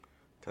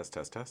Test,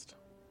 test, test.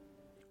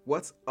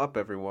 What's up,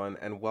 everyone,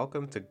 and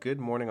welcome to Good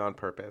Morning on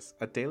Purpose,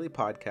 a daily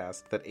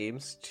podcast that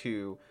aims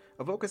to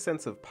evoke a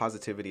sense of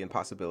positivity and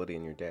possibility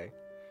in your day.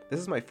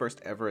 This is my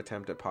first ever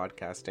attempt at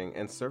podcasting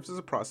and serves as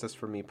a process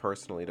for me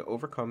personally to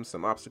overcome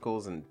some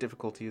obstacles and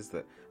difficulties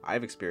that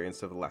I've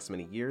experienced over the last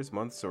many years,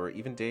 months, or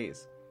even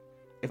days.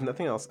 If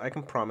nothing else, I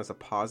can promise a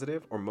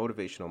positive or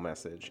motivational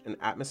message, an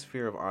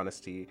atmosphere of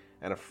honesty,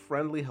 and a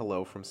friendly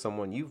hello from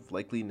someone you've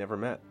likely never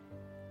met.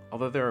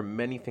 Although there are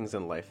many things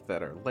in life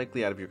that are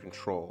likely out of your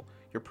control,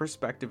 your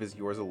perspective is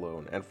yours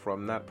alone, and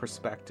from that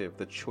perspective,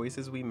 the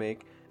choices we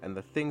make and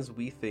the things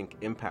we think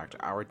impact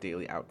our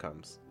daily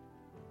outcomes.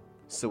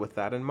 So with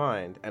that in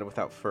mind, and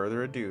without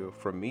further ado,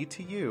 from me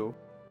to you,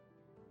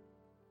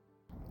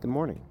 good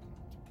morning.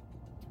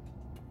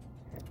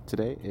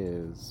 Today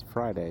is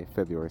Friday,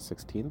 February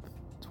 16th,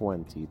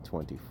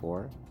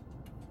 2024,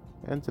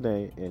 and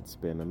today it's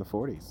been in the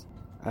 40s.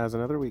 As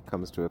another week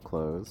comes to a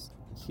close,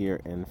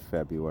 here in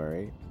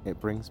February, it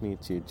brings me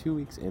to 2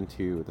 weeks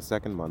into the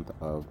second month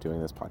of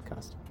doing this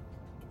podcast.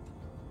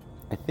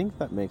 I think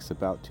that makes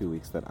about 2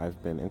 weeks that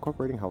I've been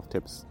incorporating health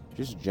tips,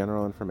 just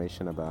general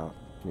information about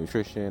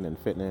nutrition and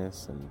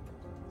fitness and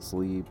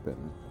sleep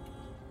and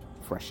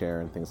fresh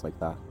air and things like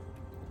that.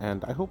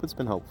 And I hope it's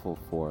been helpful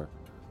for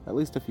at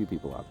least a few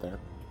people out there.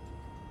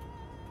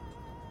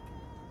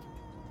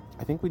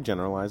 I think we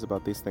generalize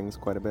about these things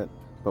quite a bit,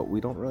 but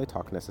we don't really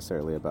talk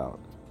necessarily about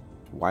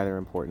why they're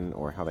important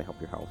or how they help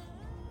your health.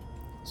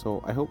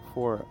 So I hope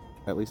for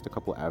at least a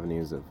couple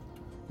avenues of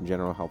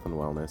general health and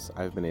wellness,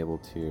 I've been able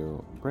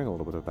to bring a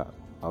little bit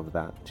of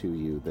that to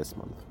you this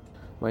month.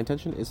 My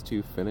intention is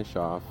to finish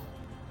off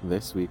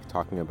this week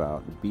talking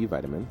about B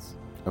vitamins,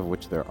 of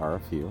which there are a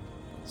few.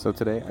 So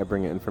today I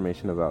bring you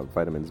information about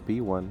vitamins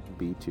B1,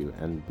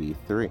 B2, and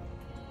B3.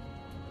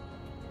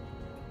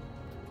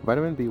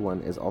 Vitamin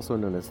B1 is also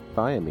known as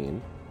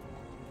thiamine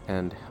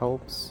and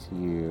helps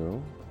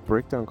you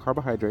break down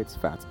carbohydrates,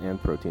 fats,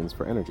 and proteins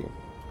for energy.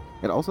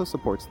 It also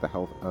supports the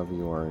health of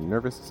your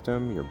nervous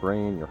system, your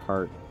brain, your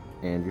heart,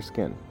 and your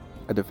skin.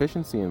 A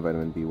deficiency in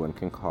vitamin B1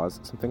 can cause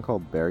something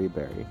called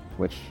beriberi,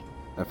 which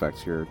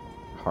affects your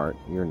heart,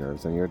 your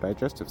nerves, and your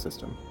digestive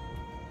system.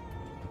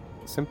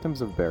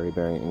 Symptoms of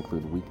beriberi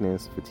include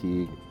weakness,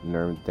 fatigue,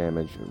 nerve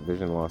damage,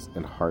 vision loss,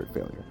 and heart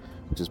failure,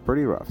 which is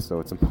pretty rough, so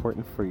it's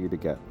important for you to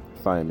get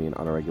thiamine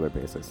on a regular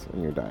basis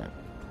in your diet.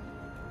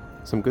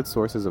 Some good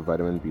sources of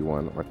vitamin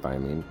B1 or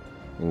thiamine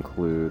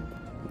include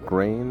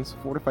grains,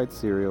 fortified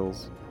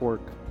cereals,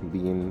 pork,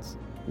 beans,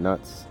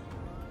 nuts,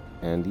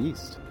 and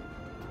yeast.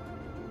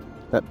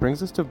 That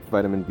brings us to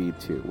vitamin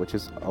B2, which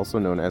is also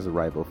known as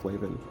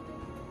riboflavin.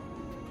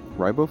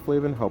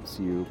 Riboflavin helps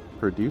you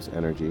produce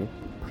energy,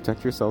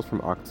 protect your cells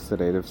from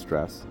oxidative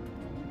stress,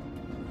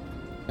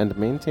 and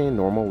maintain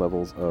normal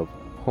levels of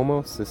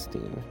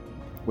homocysteine,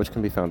 which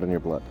can be found in your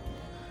blood.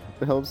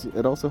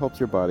 It also helps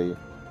your body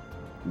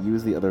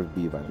use the other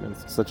B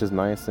vitamins, such as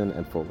niacin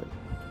and folate.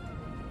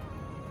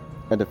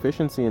 A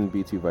deficiency in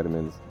B2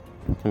 vitamins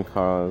can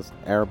cause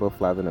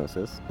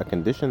araboflavinosis, a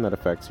condition that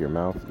affects your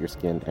mouth, your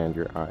skin, and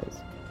your eyes.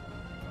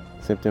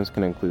 Symptoms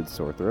can include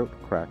sore throat,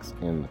 cracks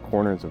in the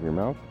corners of your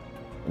mouth,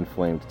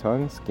 inflamed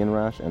tongue, skin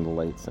rash, and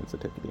light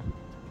sensitivity.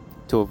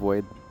 To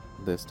avoid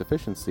this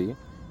deficiency,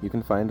 you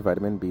can find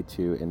vitamin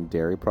B2 in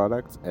dairy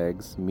products,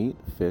 eggs, meat,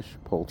 fish,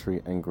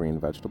 poultry, and green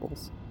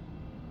vegetables.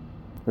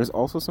 There's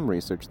also some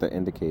research that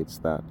indicates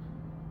that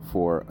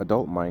for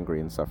adult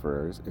migraine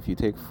sufferers, if you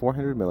take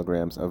 400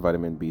 milligrams of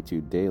vitamin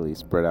B2 daily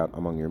spread out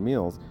among your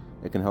meals,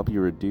 it can help you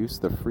reduce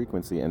the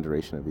frequency and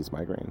duration of these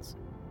migraines.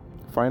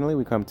 Finally,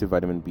 we come to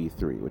vitamin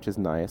B3, which is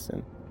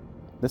niacin.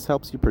 This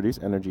helps you produce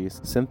energy,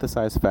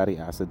 synthesize fatty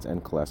acids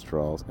and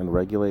cholesterols, and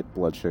regulate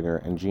blood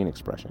sugar and gene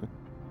expression.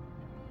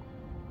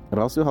 It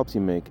also helps you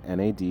make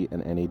NAD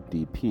and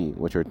NADP,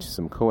 which are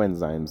some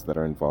coenzymes that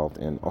are involved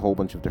in a whole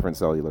bunch of different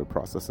cellular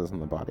processes in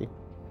the body.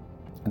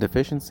 A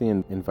deficiency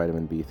in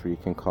vitamin B3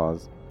 can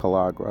cause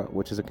pellagra,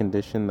 which is a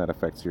condition that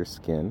affects your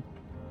skin,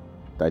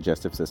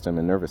 digestive system,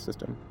 and nervous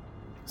system.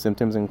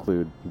 Symptoms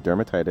include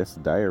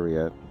dermatitis,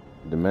 diarrhea,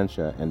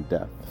 dementia, and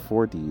death,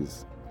 4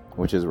 Ds,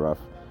 which is rough,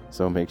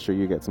 so make sure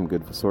you get some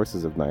good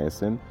sources of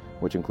niacin,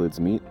 which includes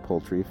meat,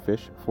 poultry,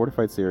 fish,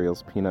 fortified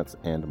cereals, peanuts,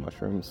 and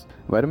mushrooms.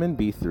 Vitamin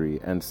B3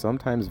 and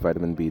sometimes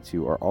vitamin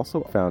B2 are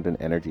also found in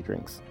energy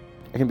drinks.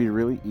 It can be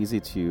really easy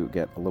to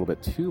get a little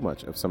bit too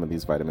much of some of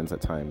these vitamins at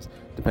times,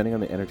 depending on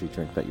the energy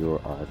drink that you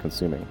are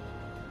consuming.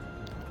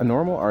 A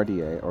normal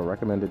RDA, or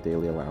recommended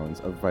daily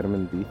allowance, of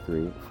vitamin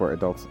B3 for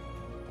adults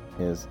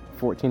is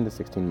 14 to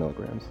 16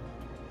 milligrams.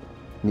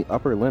 And the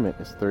upper limit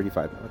is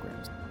 35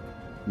 milligrams,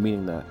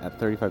 meaning that at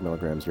 35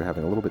 milligrams you're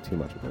having a little bit too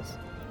much of this.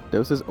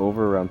 Doses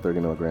over around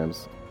 30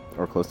 milligrams,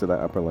 or close to that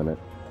upper limit,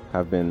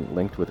 have been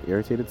linked with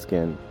irritated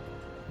skin,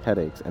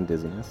 headaches, and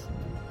dizziness.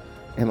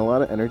 In a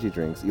lot of energy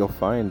drinks, you'll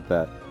find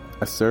that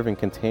a serving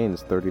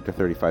contains 30 to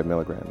 35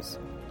 milligrams.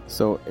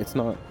 So it's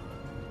not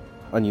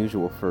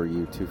unusual for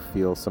you to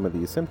feel some of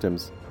these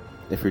symptoms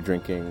if you're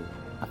drinking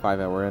a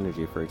 5-hour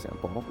energy, for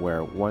example,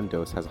 where one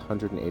dose has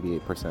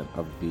 188%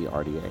 of the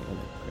RDA in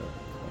it.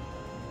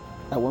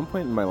 At one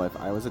point in my life,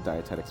 I was a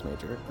dietetics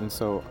major, and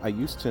so I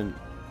used to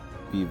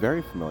be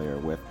very familiar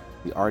with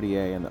the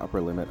RDA and the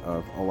upper limit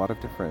of a lot of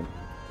different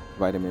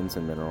vitamins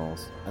and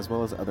minerals, as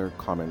well as other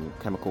common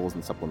chemicals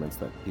and supplements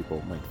that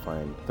people might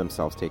find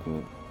themselves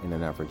taking in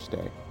an average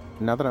day.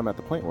 Now that I'm at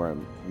the point where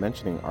I'm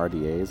mentioning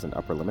RDAs and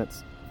upper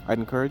limits, I'd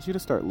encourage you to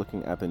start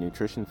looking at the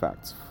nutrition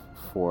facts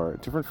for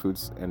different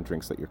foods and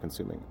drinks that you're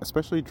consuming,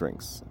 especially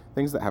drinks.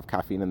 Things that have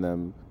caffeine in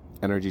them,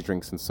 energy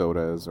drinks and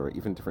sodas, or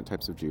even different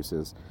types of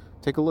juices.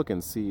 Take a look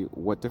and see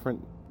what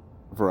different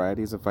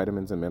varieties of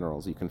vitamins and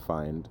minerals you can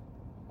find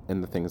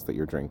in the things that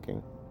you're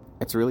drinking.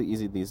 It's really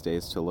easy these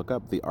days to look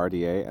up the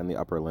RDA and the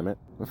upper limit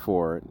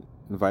for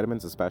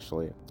vitamins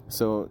especially.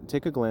 So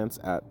take a glance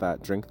at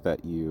that drink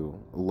that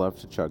you love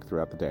to chug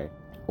throughout the day.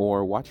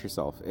 Or watch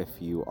yourself if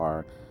you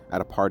are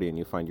at a party and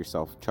you find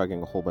yourself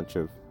chugging a whole bunch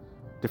of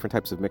different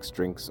types of mixed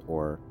drinks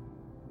or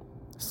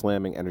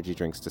slamming energy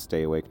drinks to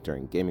stay awake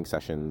during gaming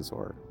sessions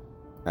or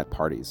at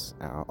parties,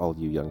 all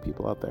you young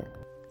people out there.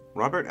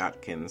 Robert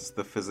Atkins,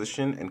 the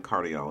physician and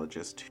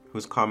cardiologist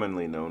who's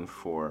commonly known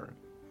for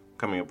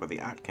coming up with the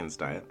Atkins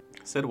diet,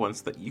 said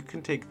once that you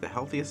can take the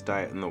healthiest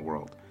diet in the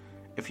world.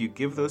 If you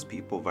give those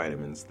people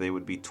vitamins, they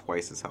would be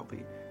twice as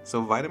healthy.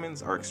 So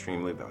vitamins are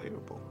extremely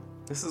valuable.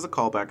 This is a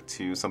callback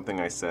to something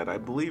I said, I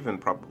believe in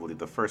probably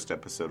the first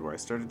episode where I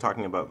started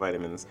talking about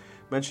vitamins,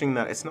 mentioning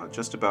that it's not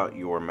just about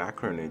your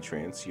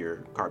macronutrients, your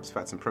carbs,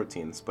 fats, and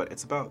proteins, but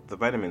it's about the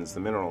vitamins, the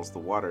minerals, the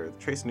water,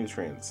 the trace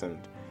nutrients,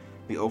 and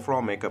the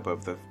overall makeup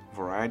of the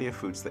variety of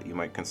foods that you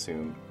might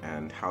consume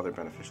and how they're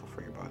beneficial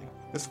for your body.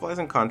 This flies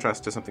in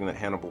contrast to something that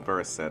Hannibal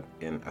Buress said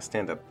in a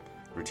stand-up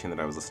routine that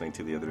I was listening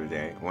to the other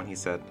day, when he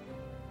said,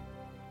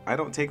 "I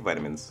don't take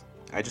vitamins,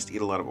 I just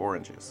eat a lot of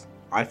oranges.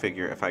 I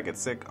figure if I get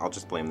sick, I'll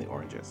just blame the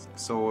oranges."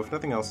 So if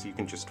nothing else, you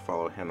can just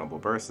follow Hannibal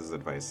Buress'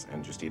 advice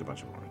and just eat a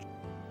bunch of oranges.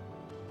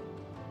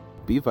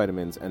 B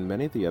vitamins and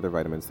many of the other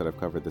vitamins that I've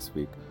covered this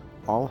week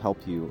all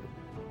help you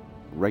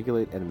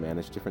regulate and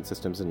manage different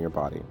systems in your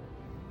body.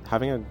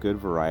 Having a good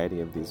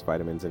variety of these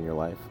vitamins in your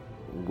life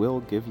will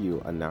give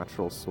you a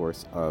natural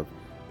source of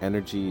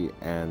energy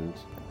and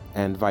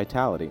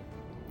vitality.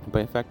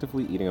 By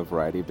effectively eating a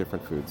variety of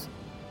different foods,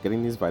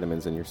 getting these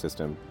vitamins in your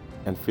system,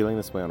 and feeling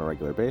this way on a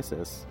regular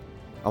basis,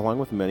 along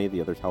with many of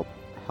the other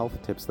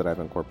health tips that I've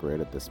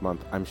incorporated this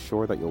month, I'm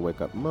sure that you'll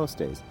wake up most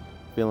days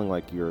feeling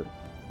like you're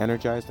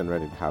energized and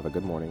ready to have a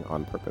good morning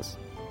on purpose.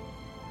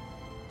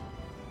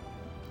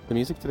 The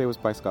music today was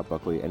by Scott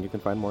Buckley, and you can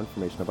find more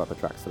information about the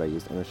tracks that I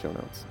used in the show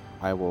notes.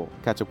 I will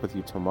catch up with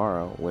you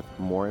tomorrow with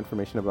more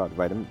information about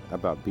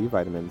B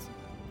vitamins,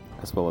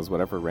 as well as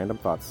whatever random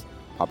thoughts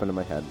pop into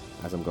my head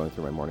as I'm going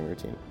through my morning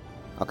routine.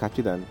 I'll catch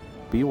you then.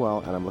 Be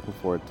well, and I'm looking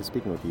forward to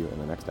speaking with you in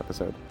the next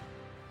episode.